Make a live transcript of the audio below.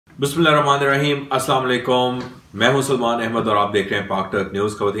बिस्मिल्लाहिर्रहमानिर्रहीम, अस्सलाम वालेकुम। मैं हूं सलमान अहमद और आप देख रहे हैं पाक टर्क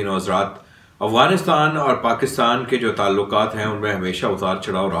न्यूज़। ख़वातीन और हज़रात, अफगानिस्तान और पाकिस्तान के जो ताल्लुकात हैं उनमें हमेशा उतार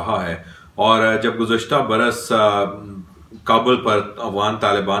चढ़ाव रहा है। और जब गुज़श्ता बरस काबुल पर अफगान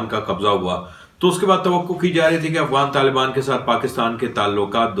तालिबान का कब्जा हुआ तो उसके बाद तवक्को की जा रही थी कि अफगान तालिबान के साथ पाकिस्तान के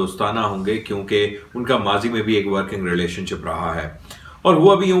ताल्लुकात दोस्ताना होंगे, क्योंकि उनका माजी में भी एक वर्किंग रिलेशनशिप रहा है। और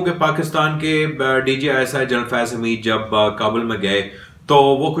हुआ भी यूं कि पाकिस्तान के DGISI जनरल फैज़ हमीद जब काबुल में गए तो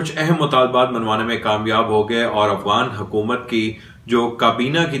वो कुछ अहम मुतालबात मनवाने में कामयाब हो गए और अफगान हुकूमत की जो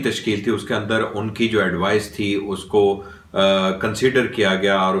काबीना की तश्कील थी उसके अंदर उनकी जो एडवाइस थी उसको कंसीडर किया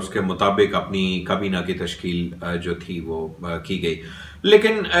गया और उसके मुताबिक अपनी काबीना की तश्कील जो थी वो की गई।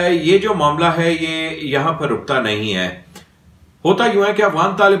 लेकिन ये जो मामला है ये यहाँ पर रुकता नहीं है। होता यूं है कि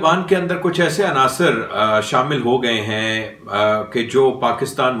अफगान तालिबान के अंदर कुछ ऐसे अनासर शामिल हो गए हैं कि जो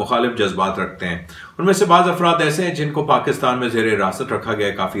पाकिस्तान मुखालिफ जज्बात रखते हैं। उनमें से बाज़ अफराद ऐसे हैं जिनको पाकिस्तान में ज़ेर हिरासत रखा गया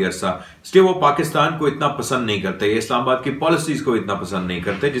है काफ़ी अरसा, इसलिए वो पाकिस्तान को इतना पसंद नहीं करते, इस्लामाबाद की पॉलिसीज़ को इतना पसंद नहीं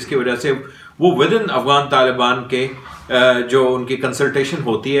करते, जिसकी वजह से वो विद इन अफगान तालिबान के जो उनकी कंसल्टेशन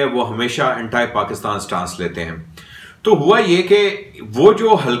होती है वो हमेशा एंटी पाकिस्तान स्टांस लेते हैं। तो हुआ ये कि वो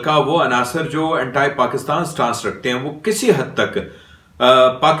जो हल्का वो अनासर जो एंटी पाकिस्तान स्टांस रखते हैं वो किसी हद तक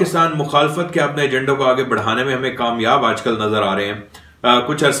पाकिस्तान मुखालफत के अपने एजेंडों को आगे बढ़ाने में हमें कामयाब आजकल नजर आ रहे हैं।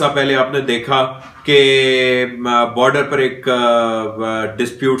 कुछ अर्सा पहले आपने देखा कि बॉर्डर पर एक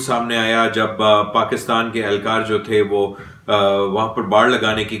डिस्प्यूट सामने आया जब पाकिस्तान के एहलकार जो थे वो वहां पर बाड़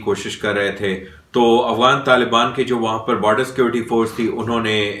लगाने की कोशिश कर रहे थे, तो अफगान तालिबान के जो वहां पर बॉर्डर सिक्योरिटी फोर्स थी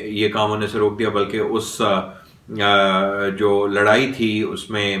उन्होंने ये काम होने से रोक दिया, बल्कि उस जो लड़ाई थी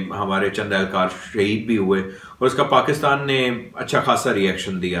उसमें हमारे चंद एहलकार शहीद भी हुए और उसका पाकिस्तान ने अच्छा खासा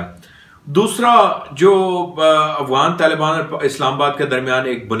रिएक्शन दिया। दूसरा, जो अफगान तालिबान और इस्लामाबाद के दरमियान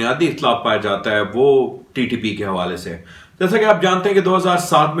एक बुनियादी इख्तिलाफ पाया जाता है वो TTP के हवाले से। जैसा कि आप जानते हैं कि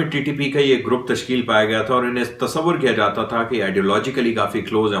 2007 में TTP का ये ग्रुप तश्कील पाया गया था और इन्हें तस्वुर किया जाता था कि आइडियोलॉजिकली काफी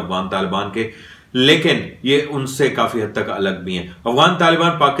क्लोज है अफगान तालिबान के, लेकिन ये उनसे काफी हद तक अलग भी हैं। अफगान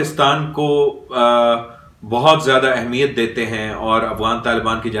तालिबान पाकिस्तान को बहुत ज्यादा अहमियत देते हैं और अफगान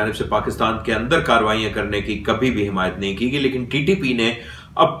तालिबान की जानिब से पाकिस्तान के अंदर कार्रवाइयां करने की कभी भी हिमायत नहीं की गई, लेकिन TTP ने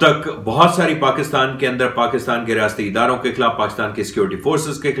अब तक बहुत सारी पाकिस्तान के अंदर पाकिस्तान के रियासती इदारों के खिलाफ, पाकिस्तान के सिक्योरिटी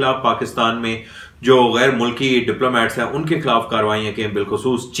फोर्सेस के खिलाफ, पाकिस्तान में जो गैर मुल्की डिप्लोमेट्स हैं उनके खिलाफ कार्रवाइयां की।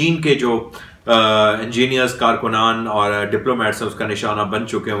 बिलखुसूस चीन के जो इंजीनियर्स, कारकुनान और डिप्लोमेट्स हैं उसका निशाना बन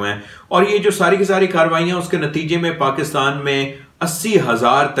चुके हुए हैं। और ये जो सारी की सारी कार्रवाइयां उसके नतीजे में पाकिस्तान में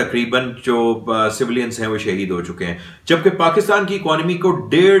 80,000 तकरीबन जो सिविलियंस हैं वो शहीद हो चुके हैं, जबकि पाकिस्तान की इकोनॉमी को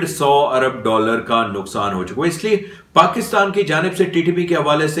 $150 अरब का नुकसान हो चुका है। इसलिए पाकिस्तान की जानिब से TTP के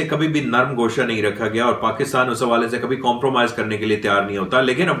हवाले से कभी भी नरम गोशा नहीं रखा गया और पाकिस्तान उस हवाले से कभी कॉम्प्रोमाइज करने के लिए तैयार नहीं होता।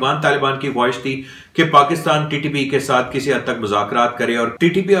 लेकिन अफगान तालिबान की ख्वाहिश थी कि पाकिस्तान TTP के साथ किसी हद तक मुज़ाकरात करे और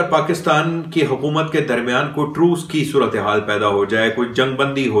TTP और पाकिस्तान की हुकूमत के दरमियान कोई ट्रूस की सूरत हाल पैदा हो जाए, कोई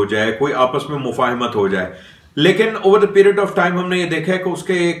जंगबंदी हो जाए, कोई आपस में मुफाहमत हो जाए। लेकिन over the period of time हमने ये देखा है कि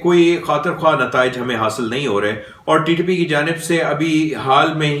उसके कोई खातिर ख्वाह नताइज हमें हासिल नहीं हो रहे और TTP की जानिब से अभी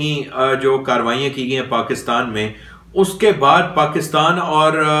हाल में ही जो कार्रवाइयां की गई हैं पाकिस्तान में, उसके बाद पाकिस्तान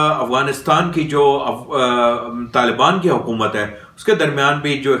और अफगानिस्तान की जो तालिबान की हुकूमत है उसके दरमियान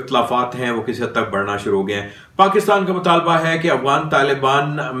भी जो इख्तलाफात हैं वो किसी हद तक बढ़ना शुरू हो गए हैं। पाकिस्तान का मुतालबा है कि अफगान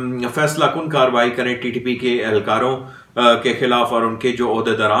तालिबान फैसला कुन कार्रवाई करें TTP के एहलकारों के खिलाफ और उनके जो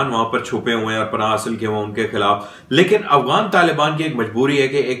ओहदेदारान वहां पर छुपे हुए हैं और पनाह हासिल किए हुए उनके खिलाफ। लेकिन अफगान तालिबान की एक मजबूरी है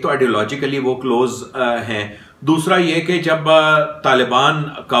कि एक तो आइडियोलॉजिकली वो क्लोज हैं, दूसरा ये कि जब तालिबान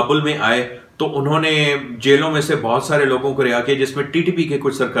काबुल में आए तो उन्होंने जेलों में से बहुत सारे लोगों को रिहा किया, जिसमें TTP के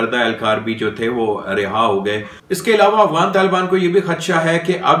कुछ सरकर्दा एहलकार भी जो थे वो रिहा हो गए। इसके अलावा अफगान तालिबान को यह भी खदशा है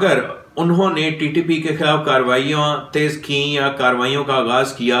कि अगर उन्होंने TTP के खिलाफ कार्रवाइयां तेज की या कार्रवाइयों का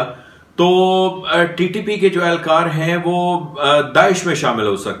आगाज किया तो TTP के जो एहलकार हैं वो दाइश में शामिल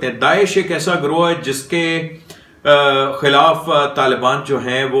हो सकते हैं। दाइश एक ऐसा गिरोह है जिसके खिलाफ तालिबान जो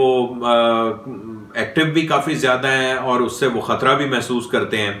हैं वो एक्टिव भी काफी ज्यादा हैं और उससे वो खतरा भी महसूस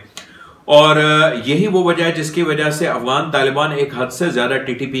करते हैं और यही वो वजह है जिसकी वजह से अफगान तालिबान एक हद से ज्यादा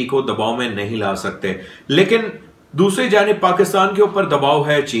TTP को दबाव में नहीं ला सकते। लेकिन दूसरी जानिब पाकिस्तान के ऊपर दबाव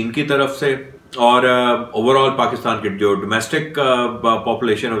है चीन की तरफ से और ओवरऑल पाकिस्तान की जो डोमेस्टिक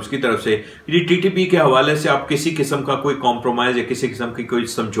पॉपुलेशन है उसकी तरफ से। TTP के हवाले से आप किसी किस्म का कोई कॉम्प्रोमाइज या किसी किस्म की कोई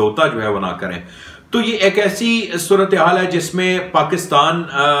समझौता जो है वो ना करें। तो ये एक ऐसी सूरत हाल है जिसमें पाकिस्तान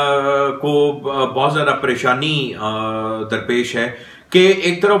को बहुत ज्यादा परेशानी दरपेश है कि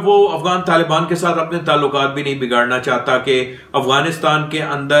एक तरफ वो अफगान तालिबान के साथ अपने ताल्लुकात भी नहीं बिगाड़ना चाहता कि अफगानिस्तान के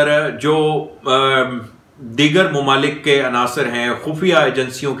अंदर जो दीगर ममालिक के अनासर हैं, खुफिया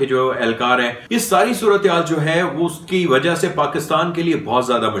एजेंसियों के जो एहलकार हैं, इस सारी सूरत हाल जो है वो उसकी वजह से पाकिस्तान के लिए बहुत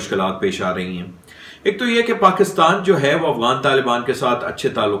ज्यादा मुश्किलात पेश आ रही हैं। एक तो यह कि पाकिस्तान जो है वो अफगान तालिबान के साथ अच्छे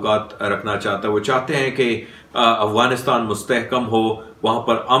ताल्लुकात रखना चाहता है। वो चाहते हैं कि अफगानिस्तान मुस्तहकम हो, वहां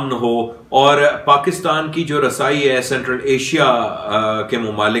पर अमन हो, और पाकिस्तान की जो रसाई है सेंट्रल एशिया के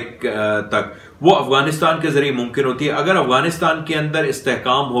ममालिक तक वो अफगानिस्तान के जरिए मुमकिन होती है। अगर अफगानिस्तान के अंदर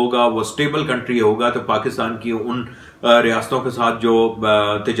इस्तेहकाम होगा, वो स्टेबल कंट्री होगा, तो पाकिस्तान की उन रियासतों के साथ जो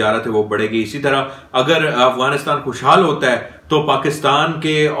तिजारत है वो बढ़ेगी। इसी तरह अगर अफगानिस्तान खुशहाल होता है तो पाकिस्तान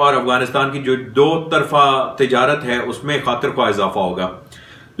के और अफगानिस्तान की जो दो तरफा तिजारत है उसमें खातिर ख्वाह इजाफा होगा।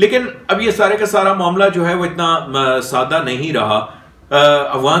 लेकिन अब ये सारे का सारा मामला जो है वो इतना सादा नहीं रहा।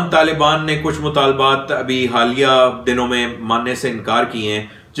 अफगान तालिबान ने कुछ मुतालबात अभी हालिया दिनों में मानने से इनकार किए हैं,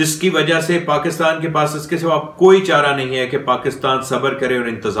 जिसकी वजह से पाकिस्तान के पास इसके सिवा कोई चारा नहीं है कि पाकिस्तान सब्र करे और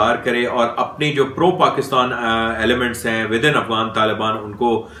इंतजार करे और अपनी जो प्रो पाकिस्तान एलिमेंट्स हैं विद इन अफगान तालिबान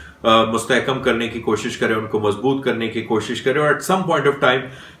उनको मुस्तहकम करने की कोशिश करे, उनको मजबूत करने की कोशिश करे, और at some point of time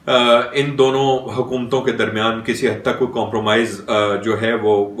in दोनों हुकूमतों के दरमियान किसी हद तक कोई कॉम्प्रोमाइज जो है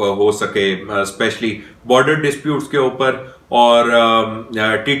वो हो सके, स्पेशली बॉर्डर डिस्प्यूट्स के ऊपर और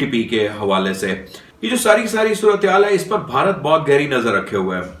टीटीपी के हवाले से। ये जो सारी सूरत हाल है इस पर भारत बहुत गहरी नजर रखे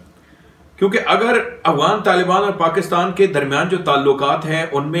हुए है, क्योंकि अगर अफगान तालिबान और पाकिस्तान के दरमियान जो ताल्लुकात हैं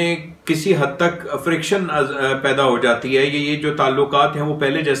उनमें किसी हद तक फ्रिक्शन पैदा हो जाती है, ये जो ताल्लुकात हैं वो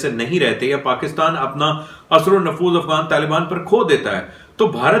पहले जैसे नहीं रहते, या पाकिस्तान अपना असर और नफूज अफगान तालिबान पर खो देता है, तो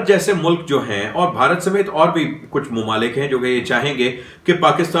भारत जैसे मुल्क जो हैं, और भारत समेत और भी कुछ ममालिक हैं जो कि ये चाहेंगे कि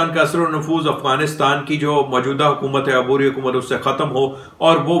पाकिस्तान का असर और नफूज अफगानिस्तान की जो मौजूदा हुकूमत है, अबूरी हुकूमत, उससे खत्म हो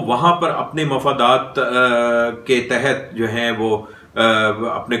और वो वहां पर अपने मफादात के तहत जो है वो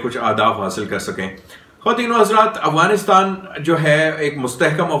अपने कुछ आदाफ हासिल कर सकें। ख़वातीन व हज़रात, अफगानिस्तान जो है एक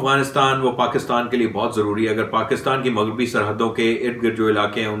मुस्तहकम अफगानिस्तान वो पाकिस्तान के लिए बहुत ज़रूरी है। अगर पाकिस्तान की मगरबी सरहदों के इर्द गिर्द जो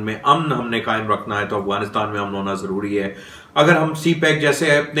इलाके हैं उनमें अमन हमने कायम रखना है तो अफगानिस्तान में अमन होना ज़रूरी है। अगर हम सी पैक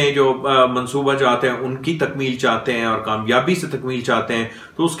जैसे अपने जो मंसूबा चाहते हैं उनकी तकमील चाहते हैं और कामयाबी से तकमील चाहते हैं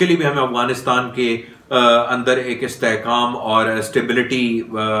तो उसके लिए भी हमें अफगानिस्तान के अंदर एक इस्तेहकाम और स्टेबिलिटी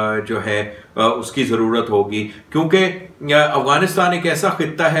जो है उसकी ज़रूरत होगी, क्योंकि अफगानिस्तान एक ऐसा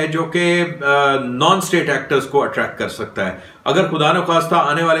खित्ता है जो कि नॉन स्टेट एक्टर्स को अट्रैक्ट कर सकता है। अगर खुदा न खास्ता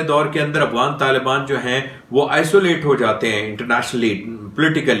आने वाले दौर के अंदर अफगान तालिबान जो हैं वो आइसोलेट हो जाते हैं इंटरनेशनली,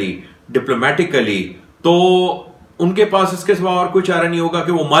 पोलिटिकली, डिप्लोमेटिकली, तो उनके पास इसके सिवा और कोई चारा नहीं होगा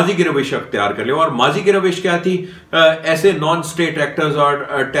कि वो माजी की रविश अख्तियार कर ले। और माजी की रविश क्या थी? ऐसे नॉन स्टेट एक्टर्स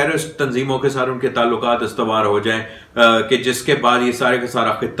और टेररिस्ट तंजीमों के साथ उनके ताल्लुकात इस्तवार हो जाएं कि जिसके बाद ये सारे का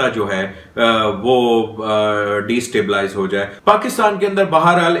सारा खित्ता जो है वो डिस्टेबलाइज हो जाए। पाकिस्तान के अंदर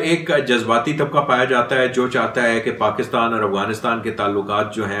बहरहाल एक जज्बाती तबका पाया जाता है जो चाहता है कि पाकिस्तान और अफगानिस्तान के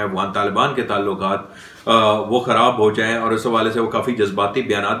ताल्लुकात जो हैं, अफगान तालिबान के ताल्लुकात वो खराब हो जाएं, और उस हवाले से वो काफी जज्बाती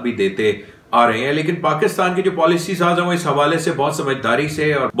बयानात भी देते आ रहे हैं। लेकिन पाकिस्तान की जो पॉलिसी साज है वो इस हवाले से बहुत समझदारी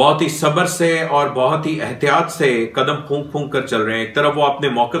से और बहुत ही सब्र से और बहुत ही एहतियात से कदम फूंक फूंक कर चल रहे हैं। एक तरफ वो अपने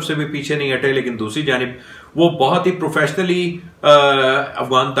मौकफ से भी पीछे नहीं हटे, लेकिन दूसरी जानिब वो बहुत ही प्रोफेशनली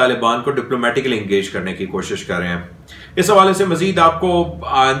अफगान तालिबान को डिप्लोमेटिकली एंगेज करने की कोशिश कर रहे हैं। इस हवाले से मजीद आपको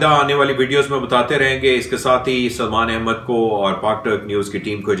आइंदा आने वाली वीडियोस में बताते रहेंगे। इसके साथ ही सलमान अहमद को और पाक टर्क न्यूज की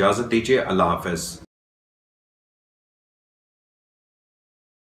टीम को इजाजत दीजिए। अल्लाह हाफिज।